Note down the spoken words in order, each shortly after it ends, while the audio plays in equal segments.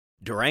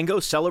Durango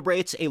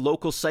celebrates a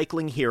local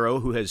cycling hero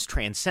who has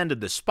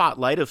transcended the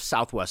spotlight of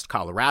Southwest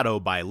Colorado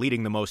by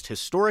leading the most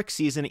historic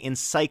season in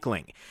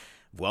cycling.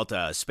 Vuelta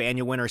a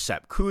España winner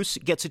Sepp Kuss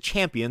gets a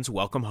champion's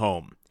welcome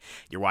home.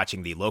 You're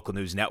watching the Local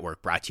News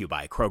Network, brought to you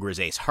by Kroger's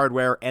Ace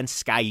Hardware and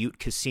Sky Ute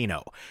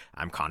Casino.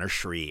 I'm Connor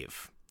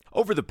Shreve.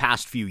 Over the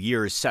past few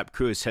years, Sepp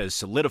Kuss has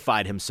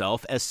solidified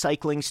himself as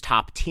cycling's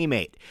top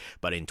teammate.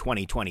 But in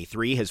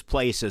 2023, his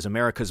place as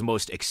America's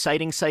most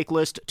exciting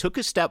cyclist took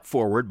a step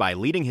forward by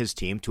leading his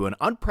team to an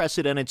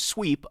unprecedented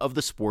sweep of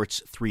the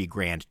sport's 3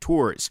 Grand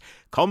Tours,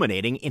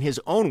 culminating in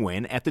his own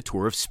win at the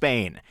Tour of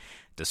Spain.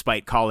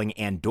 Despite calling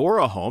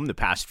Andorra home the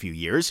past few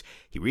years,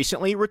 he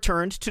recently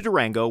returned to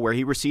Durango, where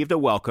he received a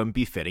welcome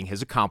befitting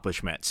his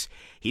accomplishments.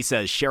 He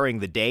says sharing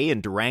the day in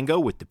Durango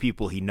with the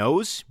people he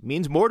knows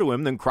means more to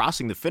him than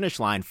crossing the finish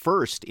line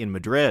first in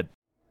Madrid.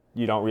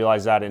 You don't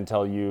realize that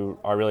until you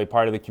are really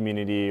part of the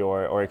community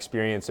or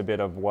experience a bit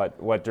of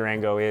what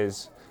Durango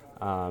is.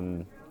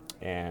 I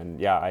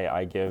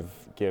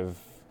give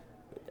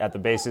at the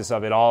basis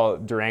of it all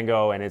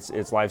Durango and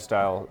its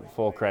lifestyle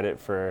full credit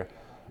for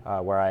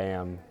where I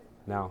am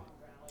now.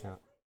 Yeah.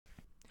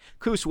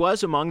 Kuss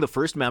was among the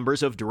first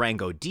members of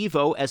Durango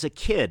Devo as a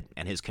kid,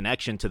 and his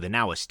connection to the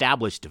now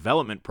established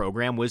development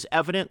program was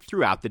evident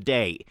throughout the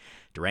day.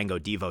 Durango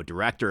Devo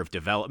Director of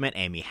Development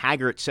Amy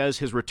Haggart says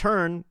his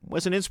return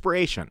was an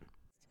inspiration.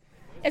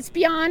 It's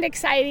beyond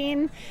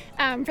exciting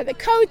for the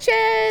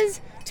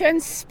coaches to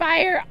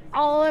inspire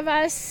all of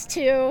us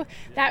to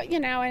that,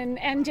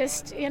 and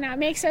just, it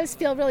makes us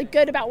feel really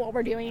good about what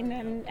we're doing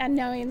and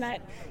knowing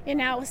that,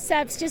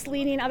 Sepp's just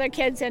leading other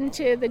kids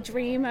into the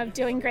dream of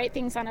doing great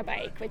things on a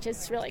bike, which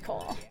is really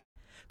cool.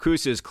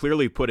 Kuss is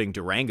clearly putting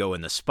Durango in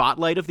the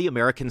spotlight of the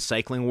American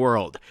cycling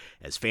world,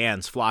 as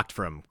fans flocked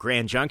from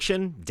Grand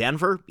Junction,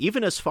 Denver,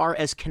 even as far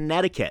as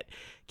Connecticut.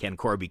 Ken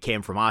Corby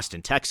came from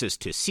Austin, Texas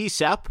to see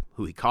Sepp,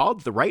 who he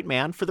called the right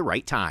man for the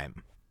right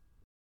time.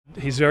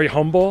 He's very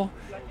humble,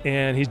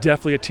 and he's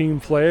definitely a team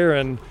player,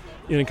 and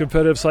in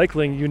competitive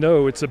cycling,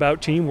 it's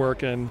about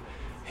teamwork, and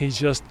he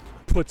just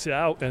puts it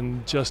out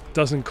and just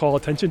doesn't call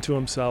attention to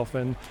himself,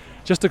 and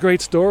just a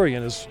great story,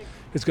 and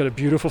he's got a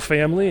beautiful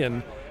family,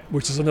 and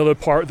which is another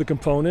part of the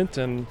component,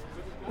 and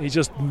he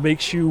just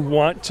makes you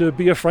want to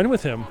be a friend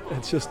with him.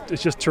 It's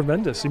just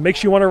tremendous. He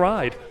makes you want to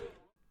ride.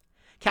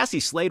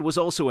 Cassie Slade was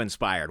also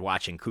inspired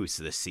watching Kuss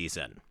this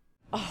season.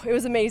 Oh, it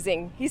was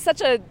amazing. He's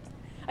such a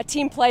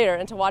team player,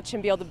 and to watch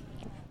him be able to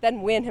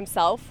then win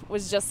himself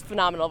was just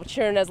phenomenal. We're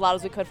cheering as loud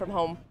as we could from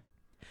home.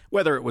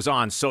 Whether it was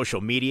on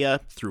social media,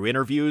 through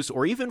interviews,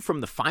 or even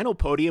from the final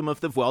podium of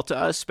the Vuelta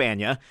a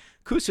España,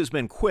 Kuss has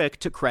been quick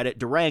to credit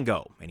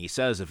Durango, and he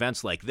says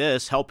events like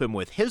this help him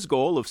with his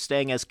goal of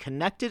staying as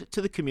connected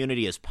to the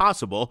community as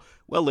possible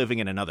while living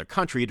in another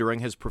country during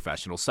his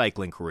professional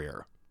cycling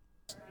career.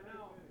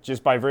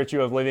 Just by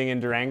virtue of living in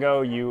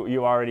Durango,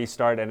 you already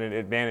start at an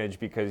advantage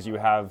because you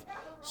have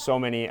so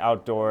many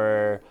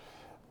outdoor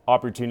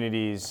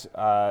opportunities.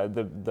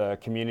 The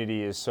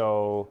community is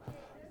so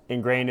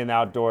ingrained in the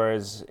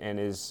outdoors and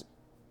is,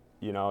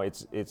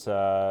 it's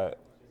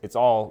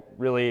all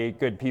really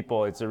good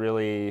people. It's a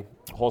really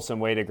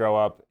wholesome way to grow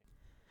up.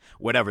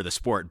 Whatever the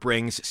sport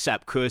brings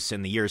Sepp Kuss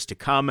in the years to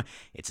come,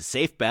 it's a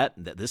safe bet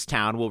that this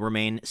town will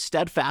remain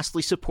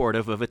steadfastly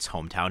supportive of its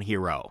hometown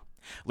hero.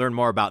 Learn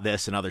more about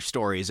this and other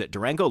stories at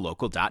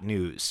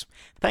durangolocal.news.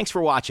 Thanks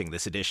for watching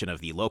this edition of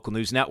the Local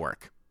News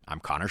Network. I'm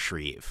Connor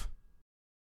Shreve.